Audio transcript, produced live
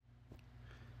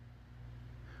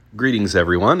Greetings,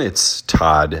 everyone. It's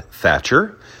Todd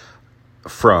Thatcher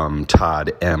from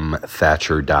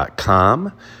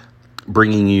toddmthatcher.com,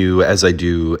 bringing you, as I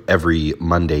do every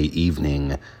Monday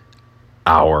evening,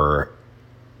 our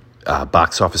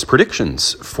box office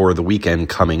predictions for the weekend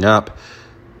coming up.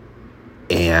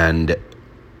 And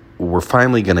we're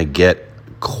finally going to get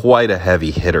quite a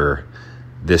heavy hitter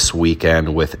this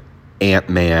weekend with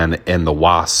Ant-Man and the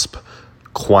Wasp: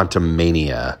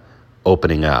 Quantumania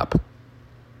opening up.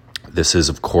 This is,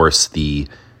 of course, the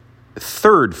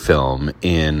third film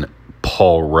in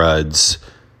Paul Rudd's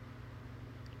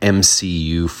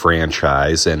MCU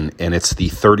franchise, and it's the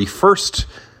 31st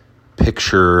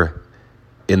picture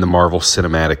in the Marvel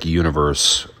Cinematic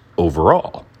Universe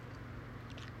overall.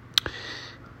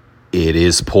 It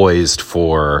is poised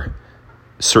for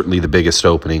certainly the biggest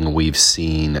opening we've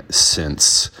seen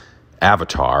since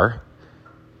Avatar,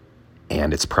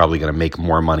 and it's probably going to make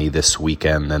more money this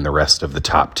weekend than the rest of the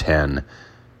top 10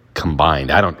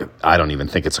 combined. I don't even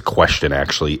think it's a question,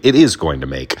 actually. It is going to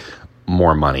make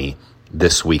more money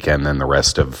this weekend than the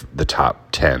rest of the top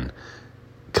 10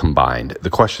 combined. The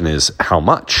question is how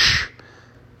much,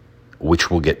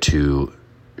 which we'll get to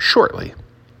shortly.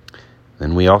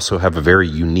 Then we also have a very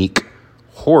unique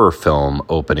horror film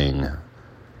opening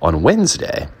on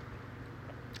Wednesday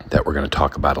that we're going to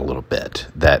talk about a little bit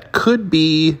that could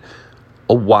be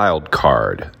a wild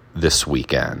card this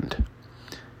weekend.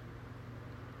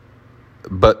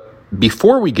 But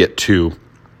before we get to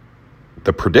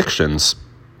the predictions,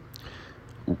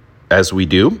 as we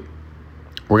do,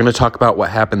 we're going to talk about what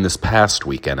happened this past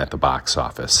weekend at the box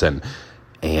office. And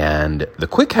the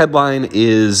quick headline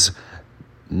is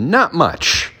not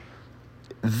much.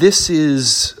 This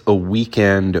is a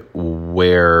weekend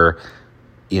where,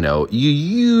 you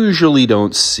usually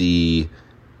don't see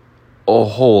a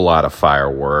whole lot of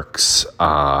fireworks.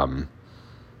 You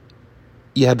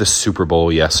had the Super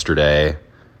Bowl yesterday,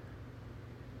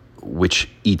 which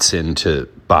eats into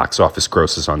box office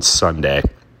grosses on Sunday,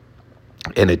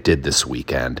 and it did this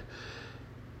weekend.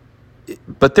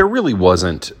 But there really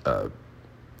wasn't a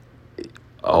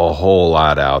whole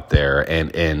lot out there,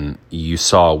 and you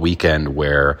saw a weekend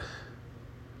where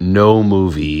no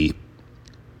movie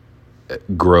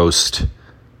grossed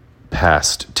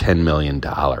past $10 million,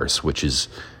 which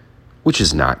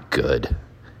is not good.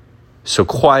 So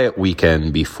quiet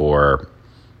weekend before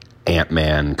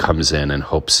Ant-Man comes in and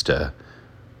hopes to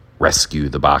rescue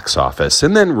the box office.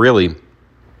 And then really,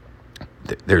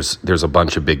 there's a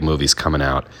bunch of big movies coming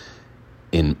out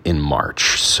in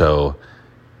March. So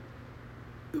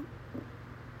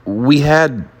we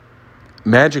had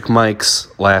Magic Mike's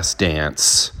Last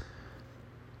Dance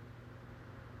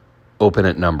open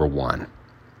at number 1.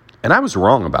 And I was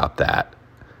wrong about that,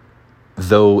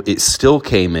 though it still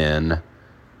came in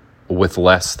with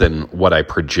less than what I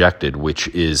projected, which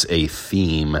is a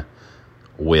theme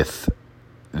with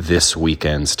this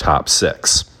weekend's top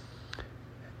 6.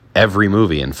 Every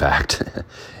movie, in fact,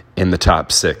 in the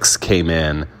top 6 came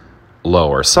in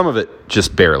lower. Some of it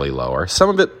just barely lower. Some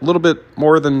of it a little bit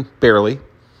more than barely.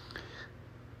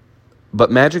 But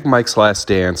Magic Mike's Last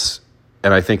Dance,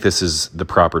 and I think this is the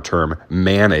proper term,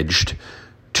 managed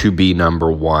to be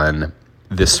number 1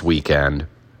 this weekend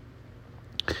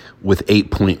with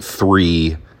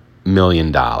 $8.3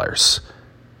 million.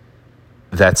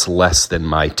 That's less than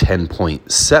my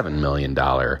 $10.7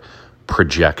 million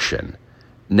projection.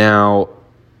 Now,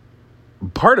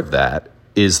 part of that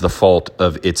is the fault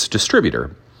of its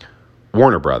distributor,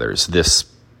 Warner Brothers,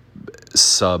 this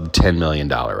sub $10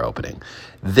 million opening.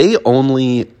 They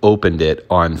only opened it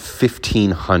on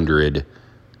 1,500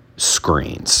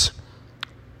 screens.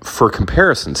 For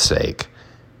comparison's sake,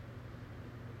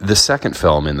 the second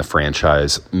film in the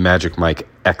franchise, Magic Mike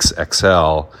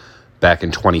XXL, back in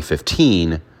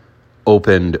 2015,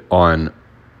 opened on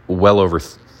well over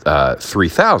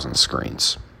 3,000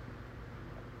 screens.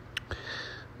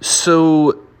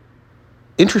 So,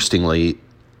 interestingly,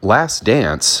 Last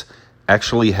Dance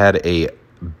actually had a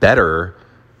better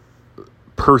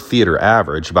per theater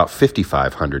average, about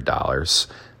 $5,500,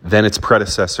 than its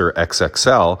predecessor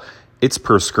XXL. Its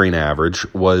per screen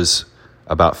average was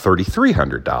about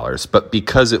 $3,300. But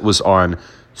because it was on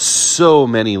so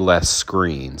many less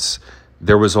screens,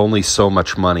 there was only so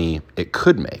much money it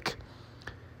could make.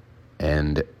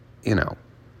 And,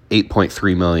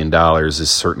 $8.3 million is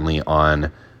certainly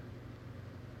on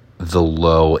the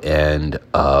low end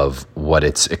of what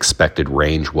its expected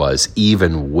range was,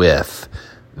 even with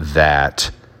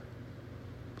that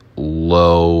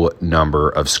low number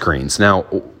of screens. Now,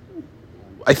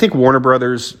 I think Warner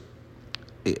Brothers,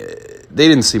 they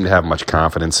didn't seem to have much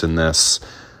confidence in this.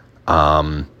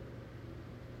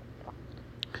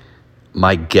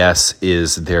 My guess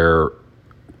is they're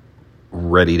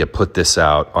ready to put this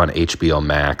out on HBO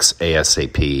Max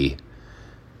ASAP,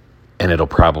 and it'll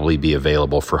probably be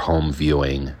available for home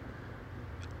viewing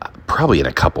probably in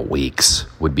a couple weeks,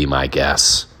 would be my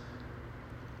guess.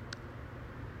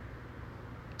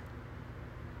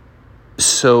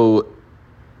 So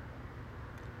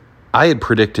I had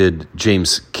predicted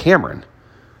James Cameron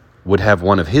would have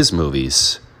one of his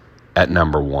movies at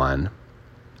number one.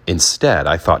 Instead,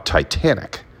 I thought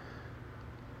Titanic,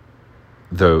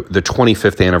 the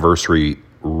 25th anniversary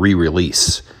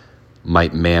re-release,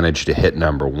 might manage to hit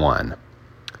number one.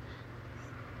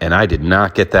 And I did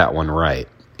not get that one right.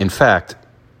 In fact,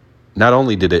 not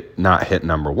only did it not hit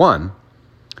number one,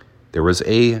 there was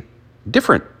a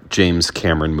different James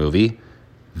Cameron movie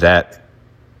that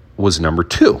was number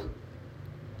two.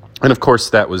 And of course,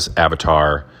 that was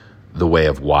Avatar, The Way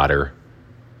of Water,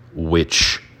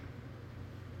 which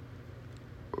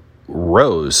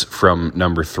rose from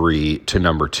number 3 to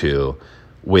number 2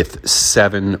 with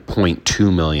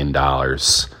 $7.2 million.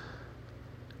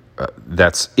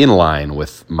 That's in line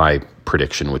with my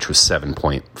prediction, which was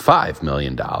 $7.5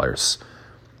 million,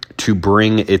 to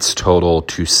bring its total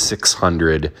to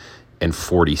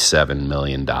 $647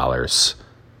 million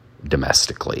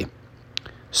domestically.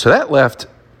 So that left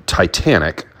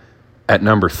Titanic at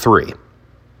number 3.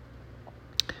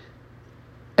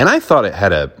 And I thought it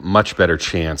had a much better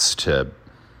chance to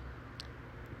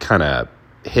kind of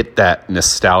hit that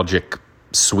nostalgic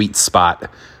sweet spot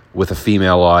with a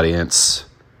female audience.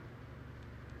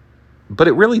 But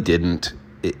it really didn't.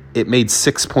 It made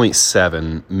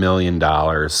 $6.7 million.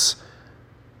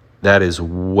 That is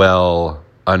well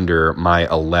under my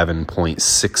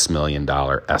 $11.6 million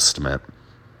estimate.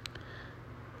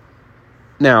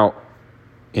 Now,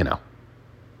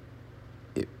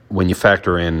 when you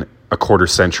factor in a quarter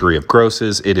century of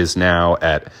grosses, it is now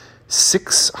at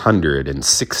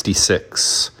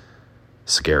 666.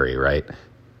 Scary, right?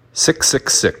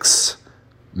 $666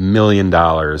 million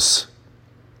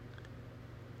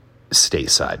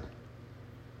stateside.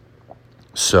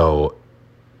 So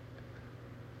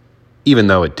even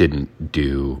though it didn't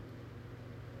do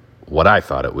what I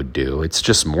thought it would do, it's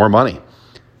just more money.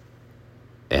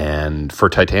 And for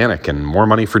Titanic, and more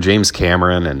money for James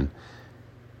Cameron. And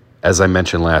as I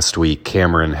mentioned last week,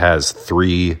 Cameron has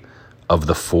 3 of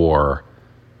the 4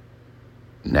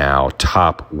 now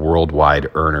top worldwide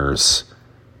earners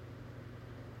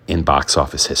in box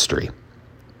office history.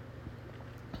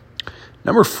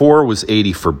 Number 4 was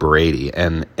 80 for Brady,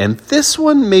 and this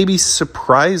one maybe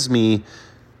surprised me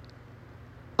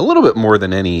a little bit more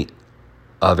than any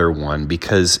other one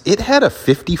because it had a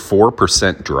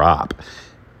 54% drop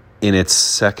in its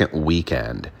second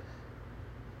weekend.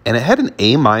 And it had an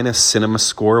A- cinema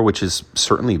score, which is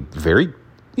certainly very,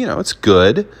 it's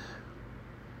good.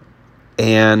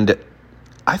 And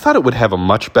I thought it would have a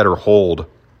much better hold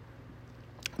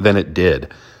than it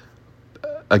did.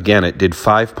 Again, it did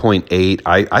 5.8.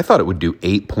 I thought it would do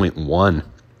 8.1.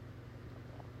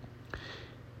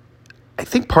 I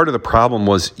think part of the problem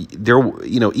was there,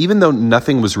 even though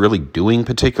nothing was really doing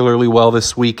particularly well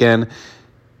this weekend,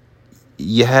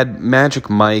 you had Magic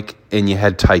Mike and you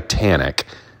had Titanic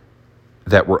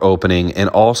that were opening, and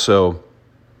also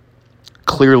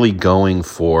clearly going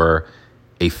for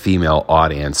a female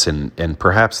audience, and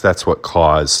perhaps that's what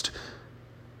caused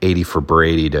 80 for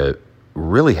Brady to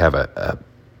really have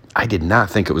I did not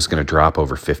think it was going to drop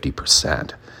over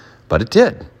 50%, but it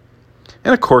did.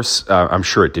 And of course, I'm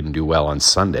sure it didn't do well on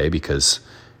Sunday because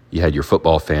you had your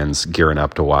football fans gearing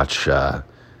up to watch the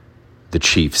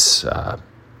Chiefs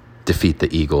defeat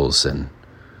the Eagles and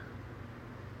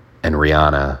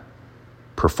Rihanna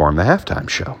perform the halftime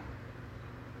show.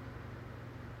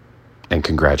 And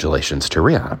congratulations to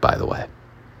Rihanna, by the way.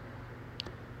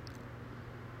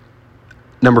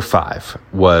 Number 5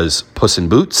 was Puss in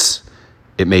Boots.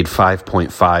 It made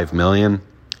 $5.5 million.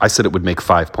 I said it would make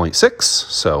 5.6,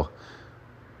 so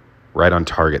right on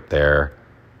target there.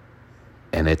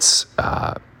 And it's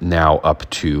now up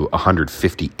to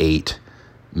 $158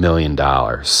 million.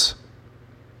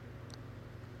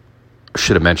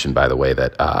 Should have mentioned, by the way,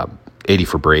 that 80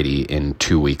 for Brady in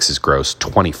 2 weeks has grossed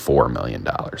 $24 million.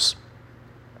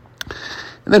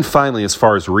 And then finally, as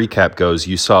far as recap goes,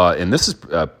 you saw, and this is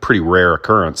a pretty rare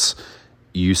occurrence,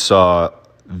 you saw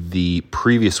the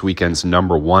previous weekend's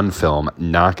number 1 film,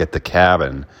 Knock at the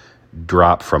Cabin,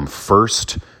 drop from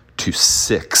 1st to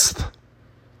 6th.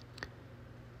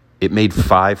 It made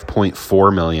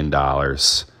 $5.4 million.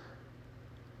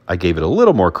 I gave it a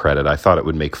little more credit. I thought it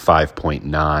would make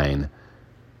 5.9.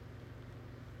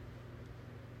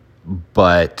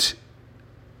 But,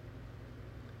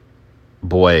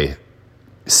 boy,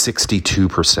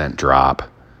 62% drop.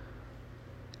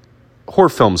 Horror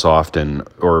films often,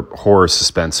 or horror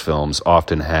suspense films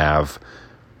often have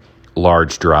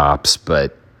large drops,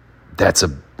 but that's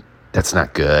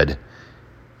not good.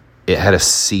 It had a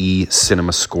C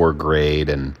cinema score grade,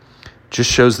 and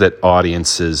just shows that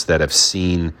audiences that have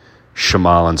seen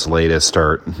Shyamalan's latest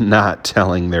are not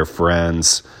telling their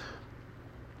friends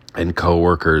and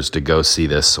coworkers to go see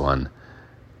this one.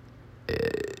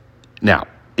 Now,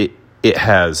 it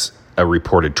has a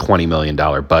reported $20 million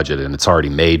budget, and it's already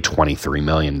made $23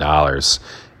 million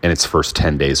in its first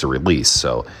 10 days of release.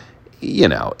 So,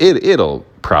 it'll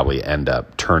probably end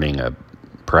up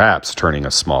perhaps turning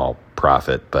a small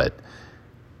profit, but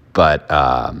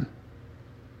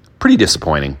pretty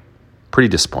disappointing. Pretty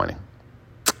disappointing.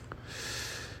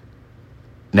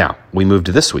 Now, we move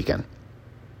to this weekend.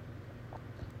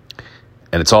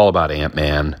 And it's all about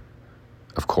Ant-Man,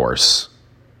 of course.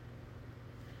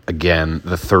 Again,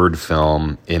 the third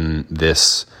film in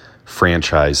this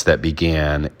franchise that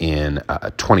began in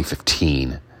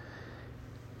 2015.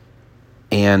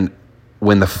 And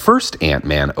when the first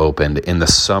Ant-Man opened in the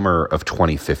summer of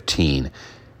 2015,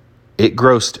 it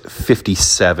grossed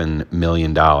 $57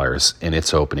 million in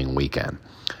its opening weekend.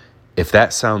 If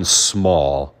that sounds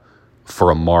small for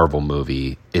a Marvel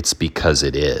movie, it's because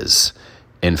it is.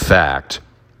 In fact,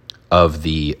 of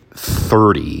the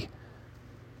 30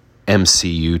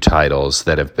 MCU titles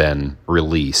that have been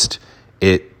released,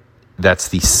 that's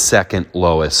the second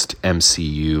lowest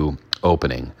MCU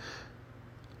opening.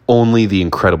 Only The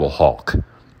Incredible Hulk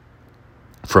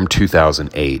from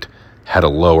 2008 had a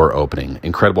lower opening.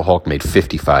 Incredible Hulk made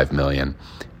 $55 million.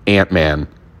 Ant-Man,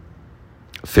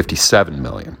 $57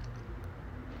 million.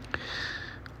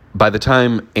 By the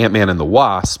time Ant-Man and the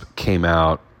Wasp came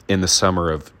out in the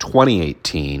summer of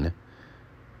 2018,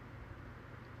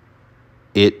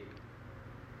 it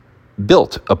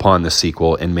built upon the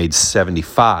sequel and made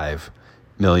 $75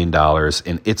 million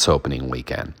in its opening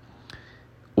weekend.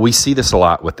 We see this a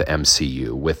lot with the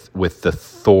MCU, with the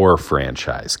Thor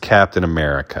franchise, Captain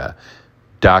America,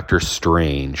 Doctor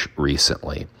Strange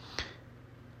recently,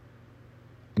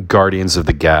 Guardians of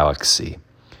the Galaxy.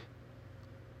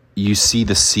 You see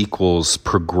the sequels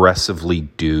progressively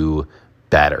do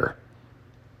better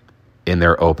in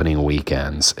their opening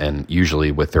weekends and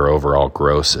usually with their overall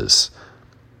grosses.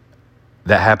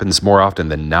 That happens more often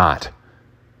than not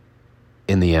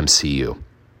in the MCU.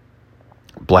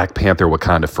 Black Panther: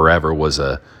 Wakanda Forever was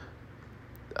a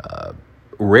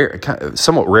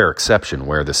somewhat rare exception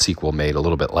where the sequel made a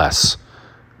little bit less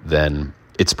than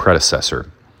its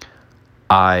predecessor.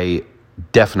 I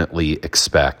definitely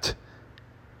expect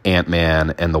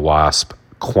Ant-Man and the Wasp: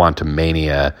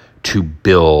 Quantumania to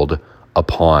build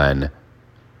upon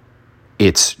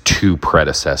its two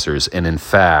predecessors. And in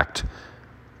fact,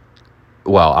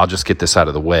 well, I'll just get this out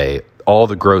of the way. All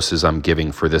the grosses I'm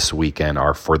giving for this weekend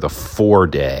are for the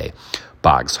 4-day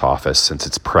box office since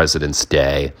it's President's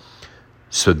Day.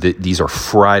 So these are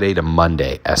Friday to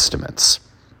Monday estimates.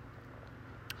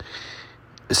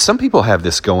 Some people have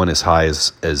this going as high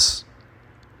as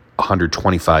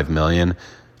 $125 million.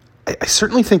 I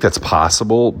certainly think that's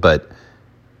possible, but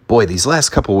boy, these last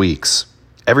couple weeks,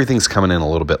 everything's coming in a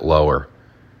little bit lower.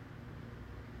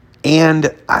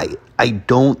 And I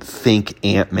don't think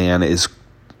Ant-Man is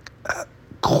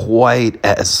quite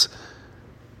as,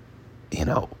 I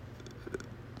don't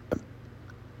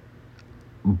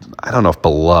know if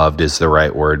beloved is the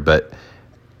right word, but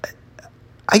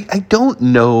I don't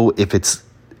know if it's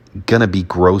going to be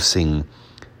grossing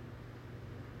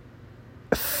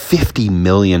 $50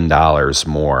 million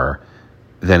more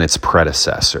than its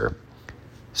predecessor.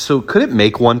 So could it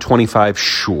make 125?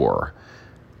 Sure.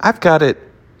 I've got it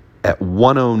at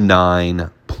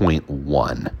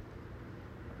 109.1.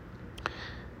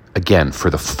 Again, for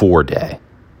the 4-day,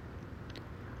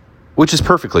 which is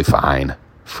perfectly fine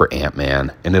for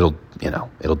Ant-Man, and it'll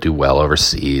do well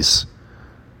overseas.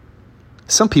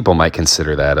 Some people might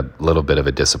consider that a little bit of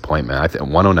a disappointment. I think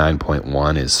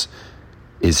 109.1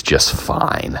 is just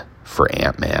fine for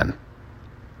Ant-Man.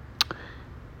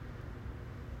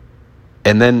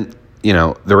 And then,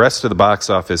 the rest of the box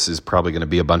office is probably going to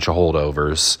be a bunch of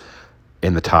holdovers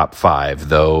in the top 5,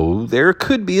 though there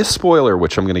could be a spoiler,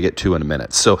 which I'm going to get to in a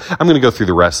minute. So I'm going to go through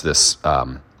the rest of this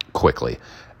quickly.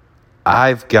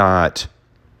 I've got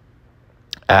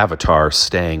Avatar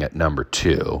staying at number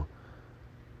 2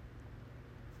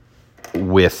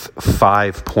 with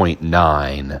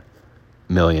 $5.9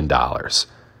 million.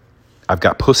 I've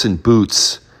got Puss in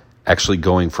Boots actually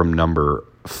going from number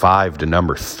 5 to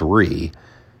number 3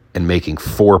 and making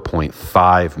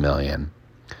 $4.5 million.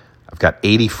 I've got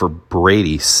 80 for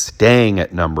Brady staying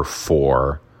at number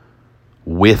 4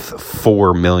 with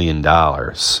 $4 million.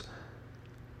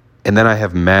 And then I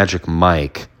have Magic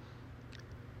Mike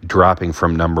dropping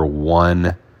from number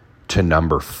 1 to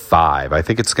number 5. I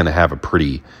think it's going to have a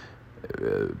pretty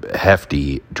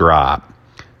hefty drop.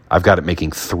 I've got it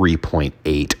making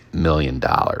 $3.8 million.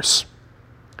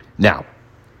 Now,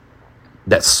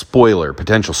 that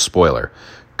potential spoiler,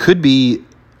 could be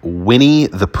Winnie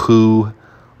the Pooh,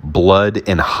 Blood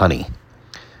and Honey.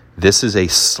 This is a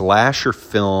slasher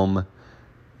film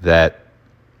that,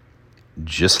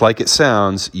 just like it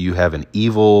sounds, you have an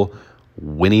evil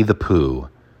Winnie the Pooh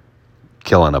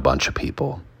killing a bunch of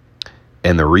people.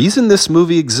 And the reason this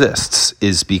movie exists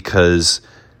is because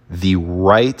the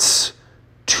rights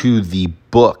to the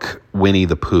book Winnie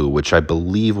the Pooh, which I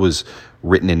believe was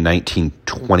written in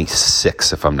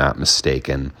 1926, if I'm not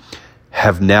mistaken,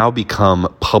 have now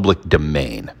become public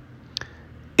domain.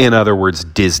 In other words,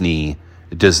 Disney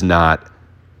does not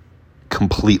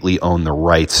completely own the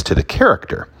rights to the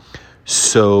character.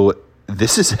 So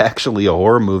this is actually a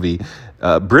horror movie,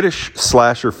 British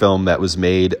slasher film that was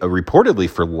made reportedly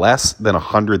for less than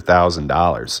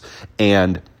 $100,000.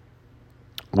 And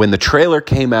when the trailer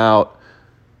came out,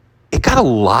 it got a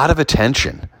lot of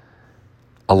attention.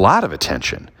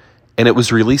 And it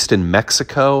was released in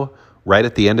Mexico right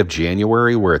at the end of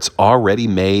January, where it's already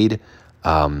made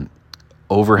over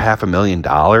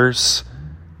 $500,000.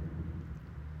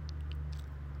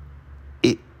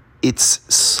 It's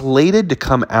slated to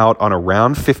come out on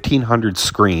around 1,500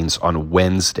 screens on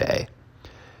Wednesday.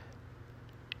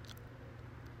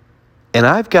 And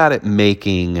I've got it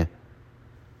making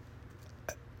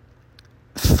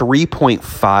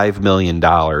 $3.5 million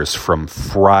from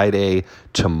Friday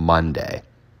to Monday.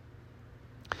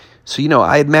 So,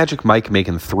 I had Magic Mike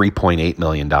making $3.8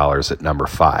 million at number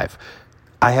 5.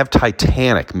 I have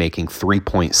Titanic making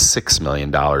 $3.6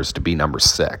 million to be number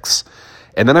 6.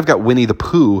 And then I've got Winnie the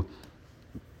Pooh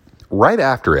right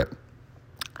after it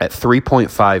at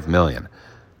 $3.5 million.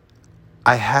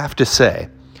 I have to say,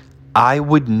 I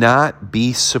would not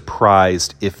be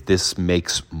surprised if this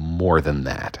makes more than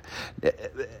that.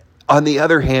 On the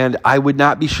other hand, I would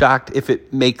not be shocked if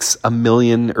it makes $1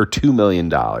 million or $2 million.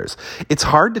 It's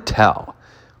hard to tell.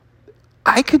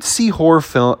 I could see horror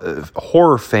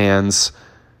fans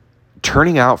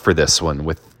turning out for this one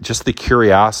with just the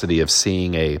curiosity of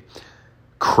seeing a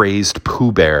crazed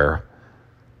Pooh Bear.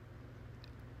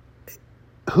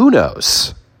 Who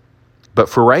knows? But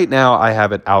for right now, I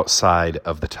have it outside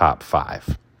of the top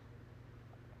 5.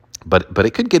 But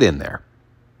it could get in there.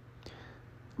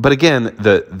 But again,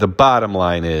 the bottom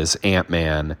line is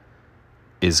Ant-Man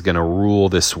is going to rule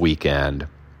this weekend.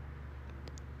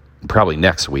 Probably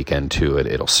next weekend, too.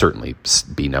 It'll certainly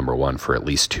be number 1 for at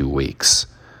least 2 weeks.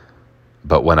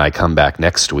 But when I come back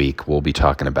next week, we'll be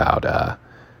talking about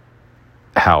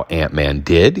how Ant-Man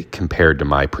did compared to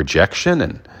my projection.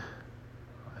 And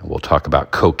we'll talk about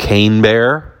Cocaine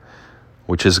Bear,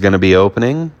 which is going to be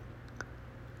opening.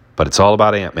 But it's all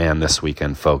about Ant-Man this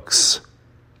weekend, folks.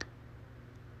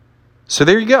 So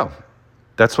there you go.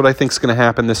 That's what I think is going to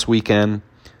happen this weekend.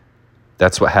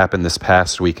 That's what happened this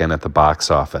past weekend at the box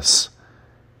office.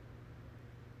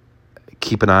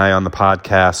 Keep an eye on the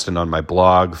podcast and on my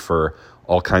blog for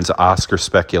all kinds of Oscar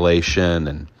speculation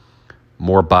and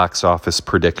more box office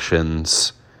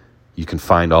predictions. You can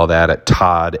find all that at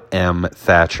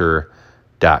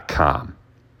toddmthatcher.com.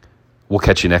 We'll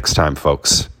catch you next time,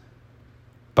 folks.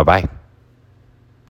 Bye-bye.